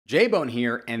J-Bone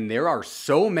here, and there are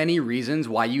so many reasons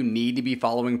why you need to be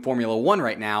following Formula One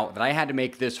right now that I had to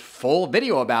make this full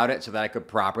video about it so that I could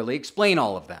properly explain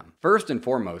all of them. First and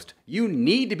foremost, you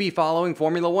need to be following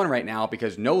Formula One right now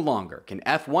because no longer can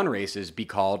F1 races be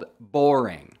called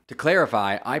boring. To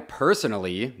clarify, I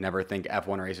personally never think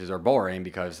F1 races are boring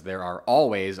because there are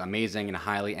always amazing and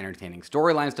highly entertaining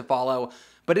storylines to follow,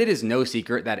 but it is no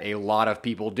secret that a lot of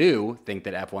people do think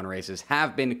that F1 races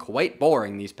have been quite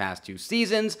boring these past 2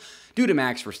 seasons due to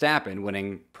Max Verstappen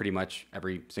winning pretty much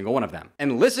every single one of them.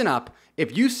 And listen up,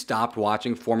 if you stopped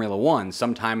watching Formula One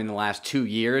sometime in the last 2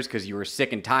 years because you were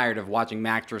sick and tired of watching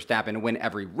Max Verstappen win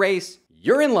every race,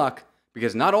 you're in luck.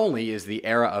 Because not only is the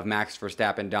era of Max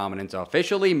Verstappen dominance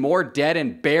officially more dead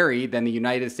and buried than the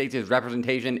United States'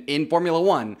 representation in Formula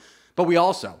One, but we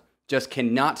also just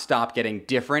cannot stop getting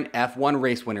different F1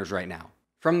 race winners right now.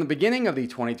 From the beginning of the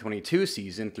 2022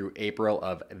 season through April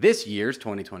of this year's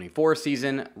 2024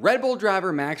 season, Red Bull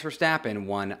driver Max Verstappen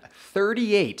won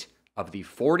 38 of the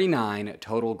 49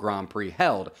 total Grand Prix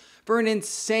held for an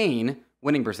insane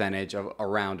winning percentage of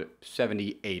around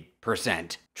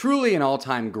 78%. Truly an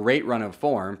all-time great run of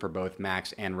form for both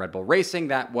Max and Red Bull Racing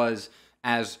that was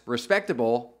as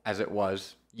respectable as it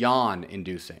was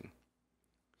yawn-inducing.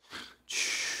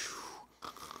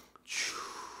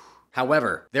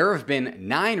 However, there have been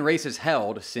 9 races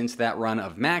held since that run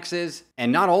of Max's,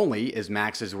 and not only is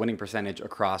Max's winning percentage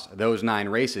across those 9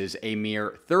 races a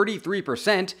mere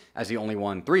 33%, as he only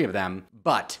won 3 of them,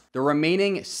 but the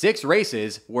remaining 6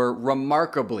 races were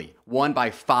remarkably won by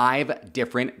 5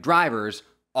 different drivers,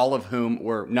 all of whom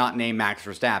were not named Max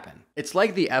Verstappen. It's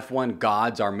like the F1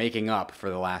 gods are making up for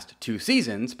the last 2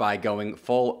 seasons by going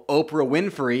full Oprah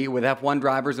Winfrey with F1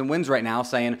 drivers and wins right now,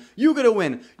 saying, "You gotta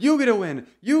win, you gotta win,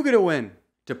 you gotta win."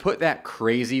 To put that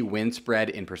crazy win spread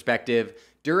in perspective,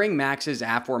 during Max's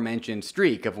aforementioned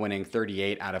streak of winning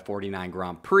 38 out of 49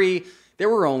 Grand Prix, there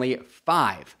were only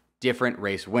 5 different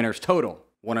race winners total,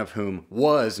 one of whom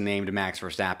was named Max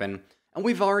Verstappen. And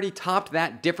we've already topped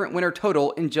that different winner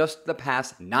total in just the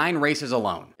past 9 races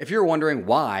alone. If you're wondering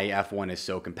why F1 is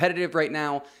so competitive right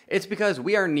now, it's because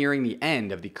we are nearing the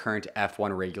end of the current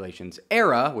F1 regulations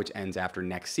era, which ends after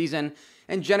next season.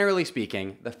 And generally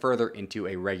speaking, the further into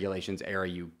a regulations era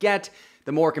you get,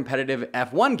 the more competitive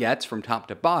F1 gets from top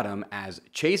to bottom, as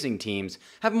chasing teams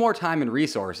have more time and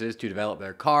resources to develop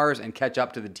their cars and catch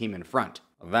up to the team in front.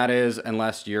 That is,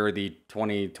 unless you're the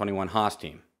 2021 Haas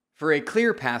team. For a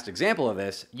clear past example of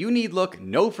this, you need look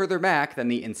no further back than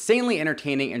the insanely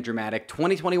entertaining and dramatic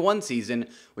 2021 season,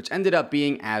 which ended up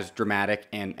being as dramatic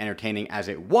and entertaining as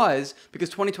it was because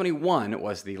 2021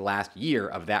 was the last year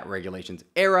of that regulations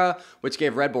era, which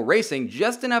gave Red Bull Racing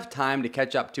just enough time to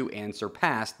catch up to and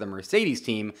surpass the Mercedes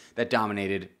team that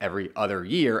dominated every other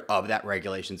year of that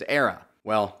regulations era.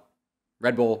 Well,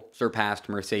 Red Bull surpassed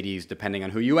Mercedes depending on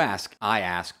who you ask. I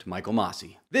asked Michael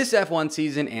Masi. This F1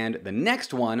 season and the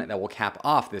next one that will cap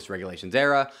off this regulations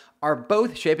era are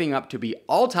both shaping up to be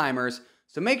all-timers,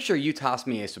 so make sure you toss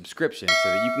me a subscription so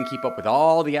that you can keep up with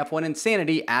all the F1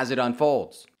 insanity as it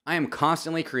unfolds. I am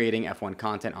constantly creating F1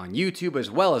 content on YouTube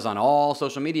as well as on all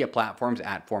social media platforms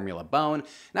at Formula Bone,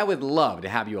 and I would love to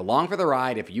have you along for the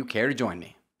ride if you care to join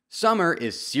me. Summer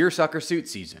is seersucker suit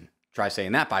season. Try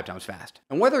saying that 5 times fast.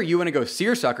 And whether you want to go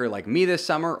seersucker like me this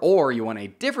summer or you want a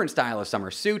different style of summer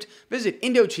suit, visit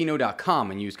Indochino.com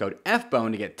and use code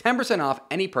FBONE to get 10% off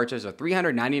any purchase of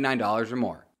 $399 or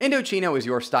more. Indochino is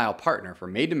your style partner for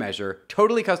made-to-measure,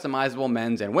 totally customizable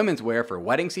men's and women's wear for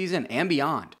wedding season and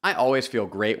beyond. I always feel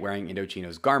great wearing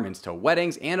Indochino's garments to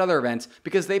weddings and other events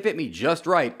because they fit me just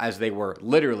right as they were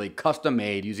literally custom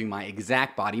made using my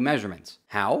exact body measurements.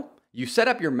 How? You set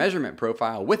up your measurement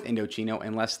profile with Indochino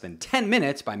in less than 10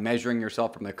 minutes by measuring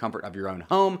yourself from the comfort of your own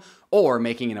home or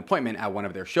making an appointment at one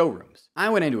of their showrooms. I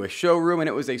went into a showroom and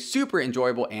it was a super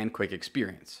enjoyable and quick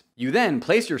experience. You then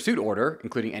place your suit order,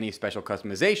 including any special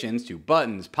customizations to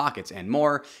buttons, pockets, and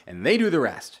more, and they do the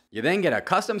rest. You then get a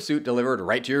custom suit delivered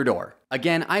right to your door.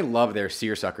 Again, I love their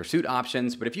seersucker suit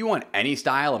options, but if you want any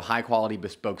style of high-quality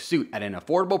bespoke suit at an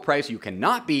affordable price you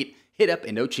cannot beat, hit up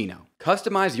Indochino.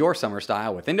 Customize your summer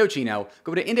style with Indochino.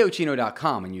 Go to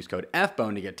Indochino.com and use code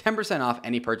FBONE to get 10% off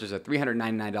any purchase of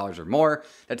 $399 or more.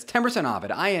 That's 10% off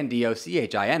at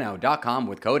Indochino.com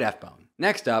with code FBONE.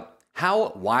 Next up,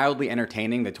 how wildly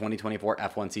entertaining the 2024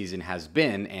 F1 season has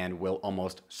been and will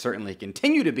almost certainly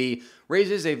continue to be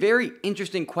raises a very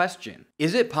interesting question.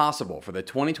 Is it possible for the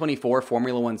 2024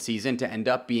 Formula One season to end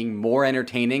up being more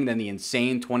entertaining than the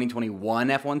insane 2021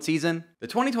 F1 season? The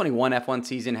 2021 F1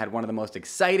 season had one of the most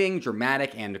exciting,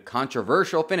 dramatic, and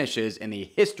controversial finishes in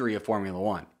the history of Formula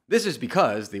One. This is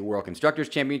because the World Constructors'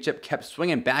 Championship kept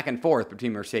swinging back and forth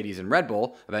between Mercedes and Red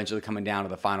Bull, eventually coming down to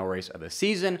the final race of the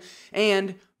season,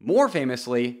 and more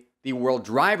famously, the World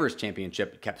Drivers'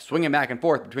 Championship kept swinging back and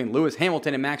forth between Lewis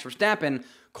Hamilton and Max Verstappen,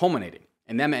 culminating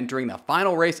in them entering the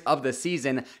final race of the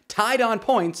season, tied on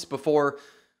points before,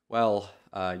 well,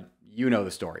 you know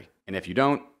the story. And if you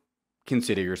don't,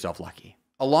 consider yourself lucky.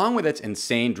 Along with its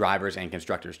insane Drivers' and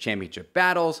Constructors' Championship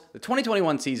battles, the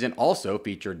 2021 season also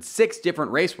featured 6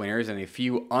 different race winners and a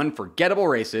few unforgettable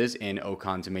races in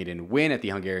Ocon's maiden win at the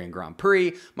Hungarian Grand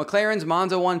Prix, McLaren's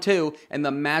Monza 1-2, and the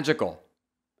magical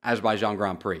Azerbaijan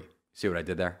Grand Prix. See what I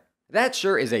did there? That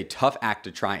sure is a tough act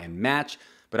to try and match,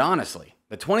 but honestly,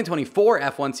 the 2024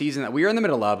 F1 season that we are in the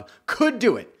middle of could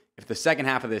do it if the second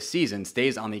half of this season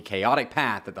stays on the chaotic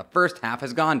path that the first half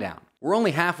has gone down. We're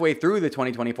only halfway through the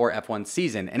 2024 F1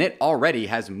 season, and it already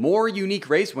has more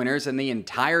unique race winners than the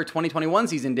entire 2021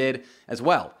 season did, as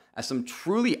well as some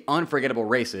truly unforgettable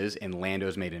races in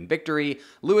Lando's maiden victory,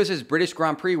 Lewis's British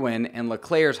Grand Prix win, and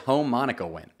Leclerc's home Monaco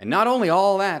win. And not only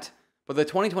all that, but the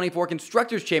 2024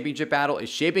 Constructors' Championship battle is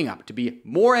shaping up to be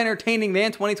more entertaining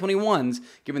than 2021's,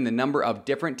 given the number of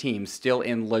different teams still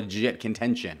in legit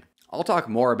contention. I'll talk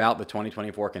more about the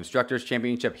 2024 Constructors'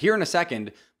 Championship here in a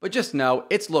second, but just know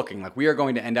it's looking like we are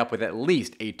going to end up with at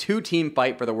least a 2-team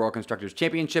fight for the World Constructors'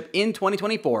 Championship in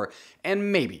 2024,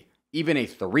 and maybe even a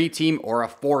 3-team or a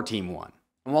 4-team one.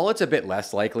 And while it's a bit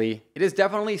less likely, it is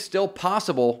definitely still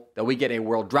possible that we get a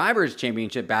World Drivers'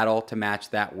 Championship battle to match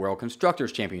that World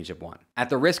Constructors' Championship one. At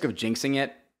the risk of jinxing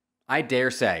it, I dare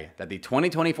say that the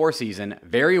 2024 season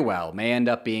very well may end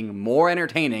up being more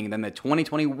entertaining than the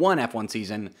 2021 F1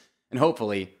 season, and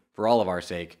hopefully, for all of our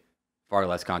sake, far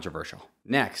less controversial.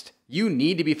 Next, you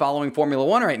need to be following Formula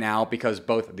One right now because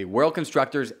both the World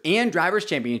Constructors and Drivers'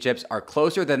 Championships are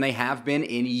closer than they have been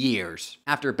in years.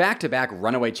 After back-to-back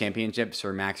runaway championships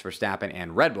for Max Verstappen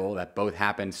and Red Bull that both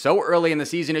happened so early in the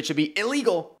season it should be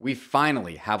illegal, we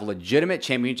finally have legitimate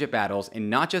championship battles in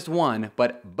not just one,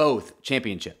 but both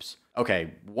championships.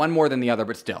 Okay, one more than the other,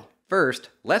 but still. First,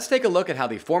 let's take a look at how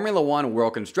the Formula One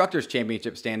World Constructors'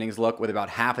 Championship standings look with about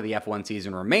half of the F1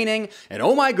 season remaining, and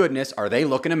oh my goodness, are they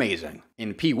looking amazing.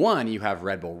 In P1, you have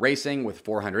Red Bull Racing with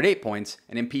 408 points,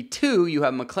 and in P2, you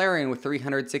have McLaren with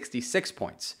 366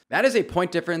 points. That is a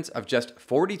point difference of just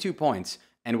 42 points,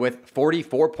 and with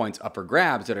 44 points up for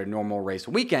grabs at a normal race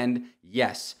weekend,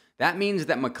 yes, that means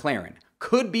that McLaren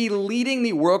could be leading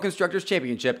the World Constructors'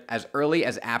 Championship as early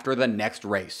as after the next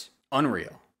race.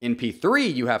 Unreal. In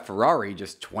P3, you have Ferrari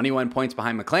just 21 points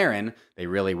behind McLaren. They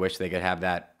really wish they could have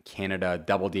that Canada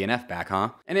double DNF back,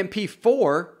 huh? And in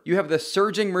P4, you have the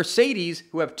surging Mercedes,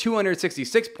 who have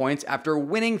 266 points after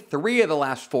winning 3 of the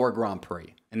last 4 Grand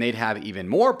Prix. And they'd have even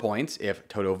more points if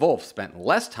Toto Wolff spent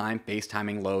less time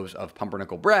FaceTiming loaves of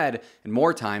pumpernickel bread and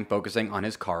more time focusing on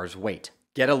his car's weight.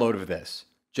 Get a load of this.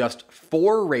 Just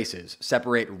 4 races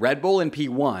separate Red Bull in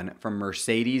P1 from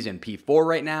Mercedes in P4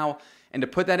 right now. And to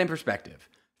put that in perspective,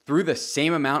 through the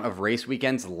same amount of race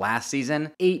weekends last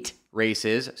season, 8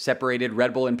 races separated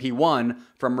Red Bull in P1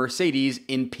 from Mercedes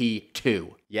in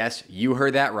P2. Yes, you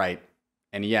heard that right.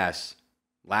 And yes,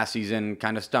 last season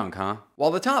kind of stunk, huh?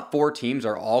 While the top 4 teams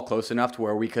are all close enough to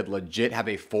where we could legit have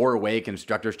a 4-way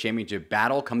Constructors' Championship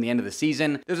battle come the end of the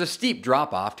season, there's a steep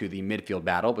drop-off to the midfield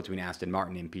battle between Aston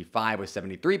Martin in P5 with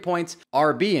 73 points,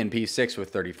 RB in P6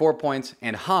 with 34 points,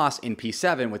 and Haas in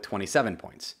P7 with 27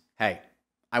 points. Hey,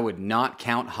 I would not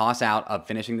count Haas out of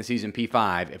finishing the season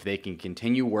P5 if they can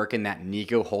continue working that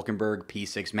Nico Hülkenberg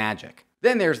P6 magic.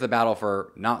 Then there's the battle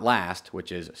for not last,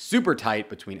 which is super tight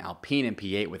between Alpine in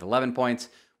P8 with 11 points,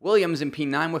 Williams in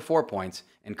P9 with 4 points,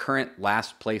 and current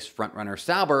last place frontrunner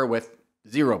Sauber with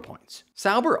 0 points.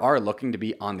 Sauber are looking to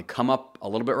be on the come up a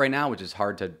little bit right now, which is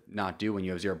hard to not do when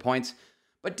you have 0 points.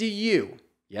 But do you,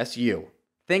 yes you,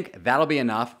 think that'll be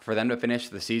enough for them to finish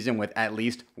the season with at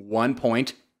least 1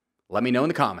 point? Let me know in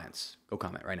the comments. Go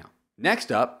comment right now.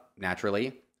 Next up,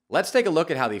 naturally, let's take a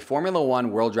look at how the Formula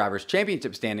One World Drivers'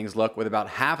 Championship standings look with about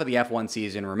half of the F1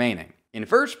 season remaining. In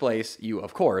first place, you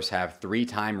of course have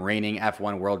 3-time reigning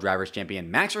F1 World Drivers' Champion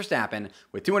Max Verstappen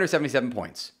with 277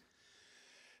 points.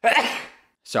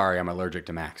 Sorry, I'm allergic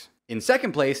to Max. In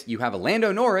second place, you have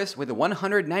Lando Norris with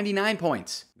 199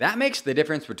 points. That makes the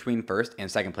difference between first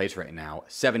and second place right now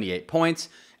 78 points.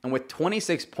 And with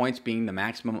 26 points being the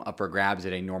maximum up for grabs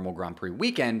at a normal Grand Prix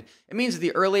weekend, it means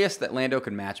the earliest that Lando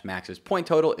could match Max's point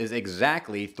total is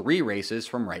exactly 3 races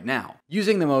from right now.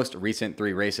 Using the most recent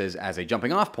 3 races as a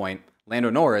jumping off point,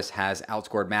 Lando Norris has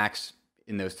outscored Max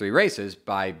in those 3 races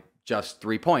by just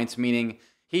 3 points, meaning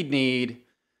he'd need,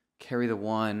 carry the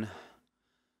one,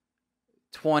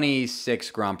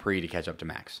 26 Grand Prix to catch up to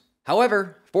Max.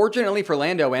 However, fortunately for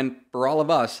Lando and for all of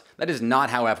us, that is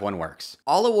not how F1 works.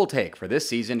 All it will take for this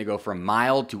season to go from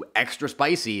mild to extra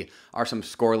spicy are some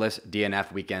scoreless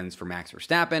DNF weekends for Max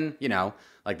Verstappen,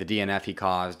 like the DNF he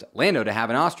caused Lando to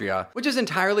have in Austria, which is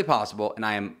entirely possible and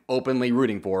I am openly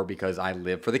rooting for because I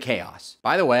live for the chaos.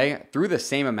 By the way, through the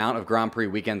same amount of Grand Prix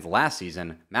weekends last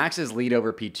season, Max's lead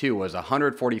over P2 was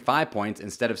 145 points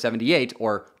instead of 78,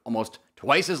 or almost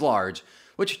twice as large,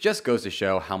 which just goes to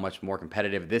show how much more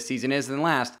competitive this season is than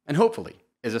last, and hopefully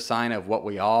is a sign of what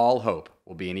we all hope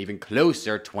will be an even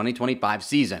closer 2025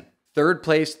 season. Third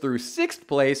place through sixth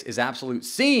place is absolute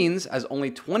scenes, as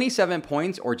only 27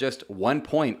 points, or just 1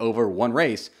 point over one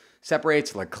race,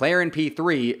 separates Leclerc in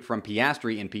P3 from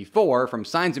Piastri in P4, from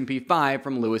Sainz in P5,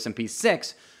 from Lewis in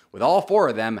P6, with all four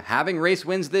of them having race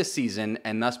wins this season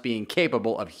and thus being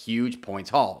capable of huge points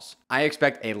hauls. I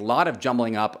expect a lot of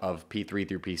jumbling up of P3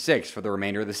 through P6 for the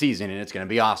remainder of the season, and it's going to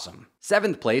be awesome.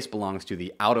 Seventh place belongs to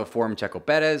the out-of-form Checo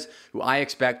Perez, who I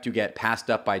expect to get passed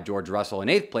up by George Russell in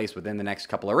eighth place within the next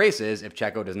couple of races if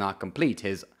Checo does not complete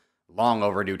his long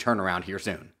overdue turnaround here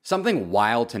soon. Something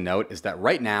wild to note is that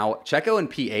right now, Checo in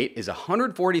P8 is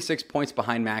 146 points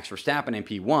behind Max Verstappen in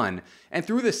P1, and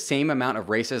through the same amount of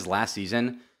races last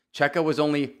season, Checo was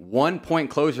only 1 point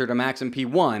closer to Max in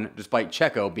P1, despite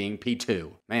Checo being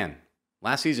P2. Man,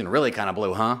 last season really kind of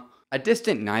blew, huh? A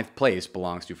distant ninth place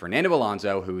belongs to Fernando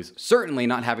Alonso, who's certainly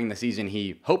not having the season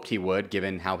he hoped he would,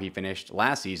 given how he finished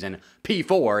last season,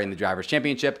 P4 in the Drivers'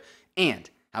 Championship, and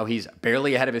how he's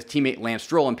barely ahead of his teammate Lance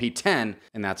Stroll in P10,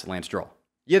 and that's Lance Stroll.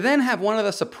 You then have one of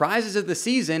the surprises of the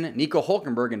season, Nico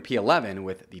Hülkenberg in P11,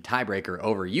 with the tiebreaker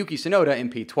over Yuki Tsunoda in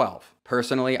P12.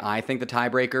 Personally, I think the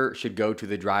tiebreaker should go to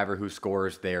the driver who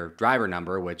scores their driver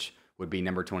number, which would be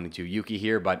number 22 Yuki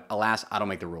here, but alas, I don't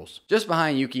make the rules. Just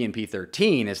behind Yuki in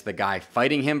P13 is the guy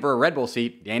fighting him for a Red Bull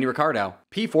seat, Danny Ricciardo.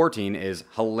 P14 is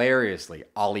hilariously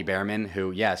Ollie Behrman,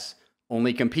 who, yes,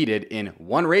 only competed in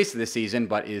one race this season,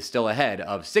 but is still ahead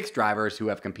of 6 drivers who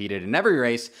have competed in every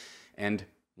race, and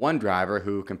one driver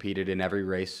who competed in every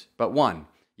race but one.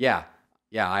 Yeah,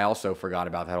 I also forgot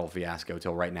about that whole fiasco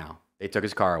till right now. They took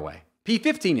his car away.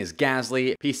 P15 is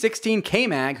Gasly, P16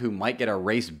 K-Mag, who might get a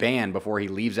race ban before he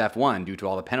leaves F1 due to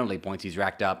all the penalty points he's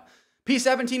racked up.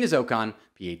 P17 is Ocon,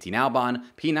 P18 Albon,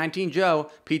 P19 Joe,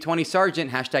 P20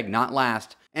 Sargent, hashtag not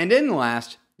last. And in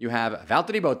last, you have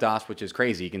Valtteri Bottas, which is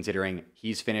crazy considering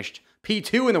he's finished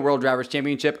P2 in the World Drivers'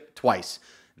 Championship twice.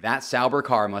 That Sauber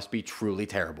car must be truly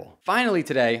terrible. Finally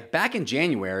today, back in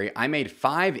January, I made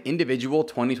 5 individual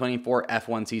 2024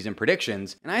 F1 season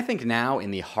predictions, and I think now,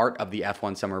 in the heart of the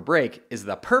F1 summer break, is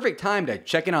the perfect time to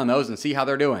check in on those and see how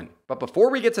they're doing. But before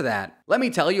we get to that, let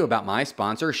me tell you about my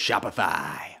sponsor,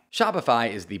 Shopify. Shopify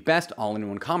is the best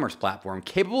all-in-one commerce platform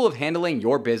capable of handling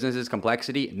your business's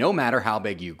complexity no matter how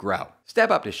big you grow. Step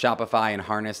up to Shopify and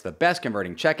harness the best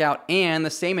converting checkout and the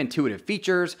same intuitive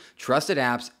features, trusted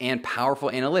apps, and powerful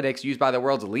analytics used by the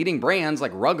world's leading brands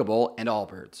like Ruggable and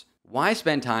Allbirds. Why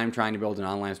spend time trying to build an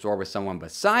online store with someone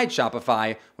besides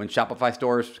Shopify when Shopify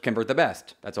stores convert the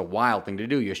best? That's a wild thing to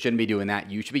do. You shouldn't be doing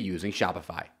that. You should be using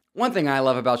Shopify. One thing I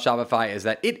love about Shopify is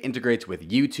that it integrates with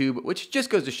YouTube, which just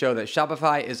goes to show that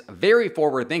Shopify is very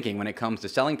forward-thinking when it comes to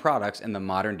selling products in the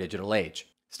modern digital age.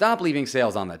 Stop leaving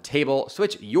sales on the table,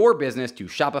 switch your business to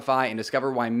Shopify, and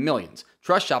discover why millions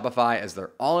trust Shopify as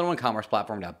their all-in-one commerce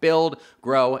platform to build,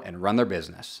 grow, and run their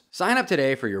business. Sign up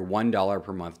today for your $1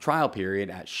 per month trial period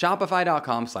at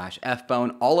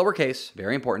shopify.com/fphone, all lowercase,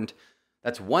 very important.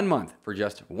 That's 1 month for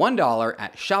just $1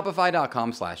 at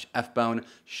shopify.com/fphone,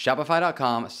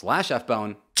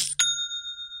 shopify.com/fphone.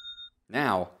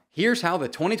 Now, here's how the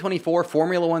 2024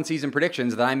 Formula One season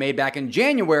predictions that I made back in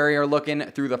January are looking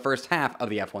through the first half of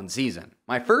the F1 season.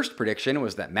 My first prediction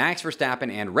was that Max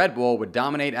Verstappen and Red Bull would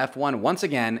dominate F1 once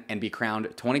again and be crowned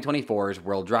 2024's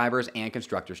World Drivers and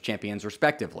Constructors Champions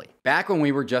respectively. Back when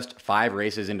we were just 5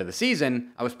 races into the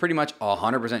season, I was pretty much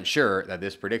 100% sure that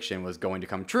this prediction was going to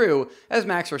come true, as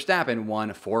Max Verstappen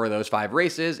won 4 of those 5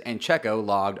 races and Checo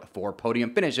logged 4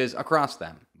 podium finishes across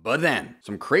them. But then,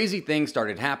 some crazy things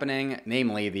started happening,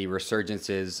 namely the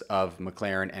resurgences of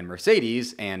McLaren and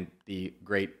Mercedes and the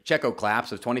great Checo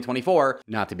claps of 2024,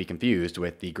 not to be confused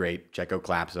with the great Checo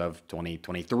claps of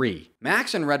 2023.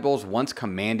 Max and Red Bull's once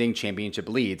commanding championship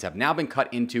leads have now been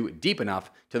cut into deep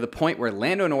enough to the point where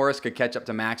Lando Norris could catch up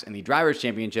to Max in the Drivers'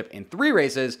 Championship in 3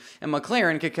 races, and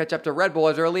McLaren could catch up to Red Bull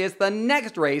as early as the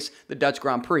next race, the Dutch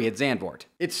Grand Prix at Zandvoort.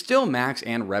 It's still Max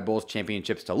and Red Bull's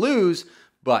championships to lose,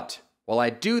 but While I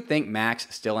do think Max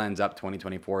still ends up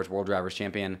 2024's World Drivers'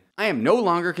 Champion, I am no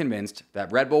longer convinced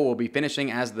that Red Bull will be finishing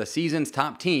as the season's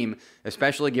top team,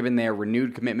 especially given their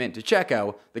renewed commitment to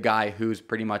Checo, the guy who's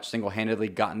pretty much single-handedly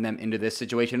gotten them into this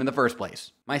situation in the first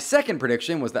place. My second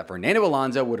prediction was that Fernando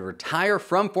Alonso would retire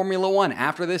from Formula One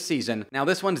after this season. Now,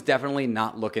 this one's definitely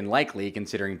not looking likely,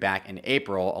 considering back in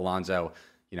April, Alonso,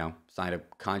 signed a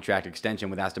contract extension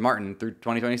with Aston Martin through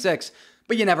 2026.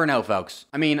 But you never know, folks.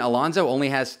 I mean, Alonso only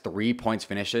has 3 points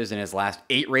finishes in his last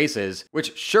 8 races,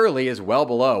 which surely is well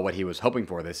below what he was hoping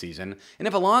for this season. And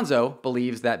if Alonso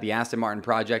believes that the Aston Martin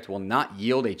project will not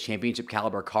yield a championship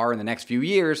caliber car in the next few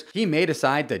years, he may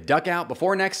decide to duck out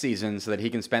before next season so that he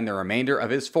can spend the remainder of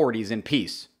his 40s in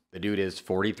peace. The dude is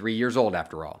 43 years old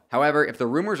after all. However, if the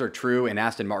rumors are true and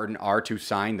Aston Martin are to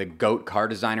sign the GOAT car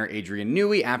designer Adrian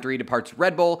Newey after he departs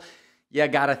Red Bull, you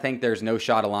gotta think there's no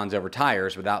shot Alonso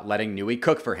retires without letting Newey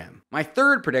cook for him. My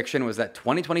third prediction was that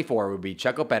 2024 would be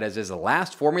Checo Perez's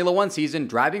last Formula One season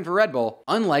driving for Red Bull.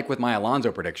 Unlike with my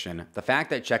Alonso prediction, the fact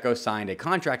that Checo signed a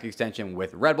contract extension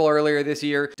with Red Bull earlier this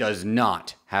year does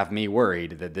not have me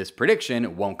worried that this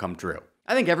prediction won't come true.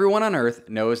 I think everyone on Earth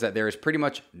knows that there is pretty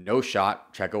much no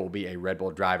shot Checo will be a Red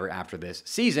Bull driver after this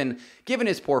season, given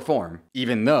his poor form,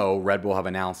 even though Red Bull have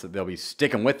announced that they'll be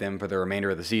sticking with him for the remainder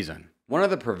of the season. One of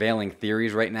the prevailing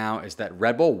theories right now is that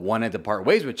Red Bull wanted to part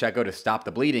ways with Checo to stop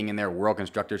the bleeding in their World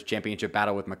Constructors' Championship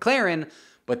battle with McLaren,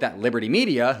 but that Liberty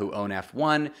Media, who own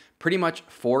F1, pretty much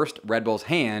forced Red Bull's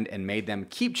hand and made them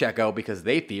keep Checo because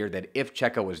they feared that if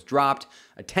Checo was dropped,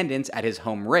 attendance at his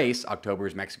home race,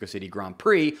 October's Mexico City Grand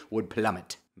Prix, would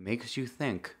plummet. Makes you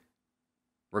think.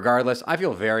 Regardless, I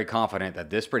feel very confident that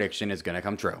this prediction is going to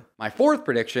come true. My fourth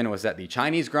prediction was that the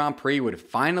Chinese Grand Prix would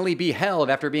finally be held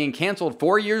after being canceled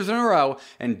 4 years in a row,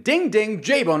 and ding ding,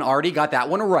 J-Bone already got that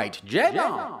one right.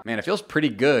 J-Bone! Man, it feels pretty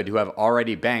good to have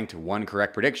already banked one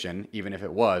correct prediction, even if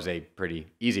it was a pretty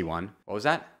easy one. What was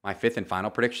that? My fifth and final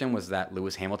prediction was that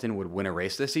Lewis Hamilton would win a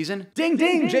race this season. Ding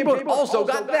ding, J-Bone also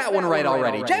got that one right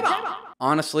already. J-Bone!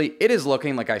 Honestly, it is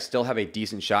looking like I still have a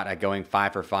decent shot at going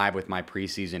 5 for 5 with my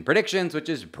preseason predictions, which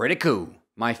is pretty cool.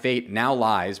 My fate now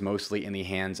lies mostly in the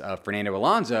hands of Fernando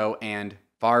Alonso and,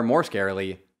 far more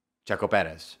scarily, Checo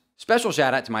Perez. Special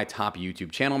shout out to my top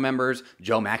YouTube channel members,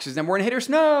 Joe Max's #1 hitter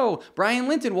Snow, Brian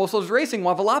Linton, Wolfsloves Racing,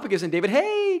 Waffleopicus, and David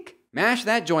Haig. Mash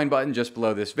that join button just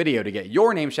below this video to get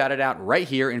your name shouted out right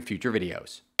here in future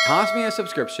videos. Toss me a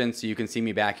subscription so you can see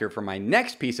me back here for my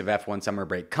next piece of F1 summer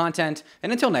break content.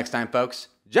 And until next time, folks,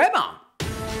 J-Bone!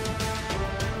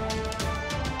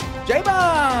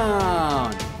 J-Bone!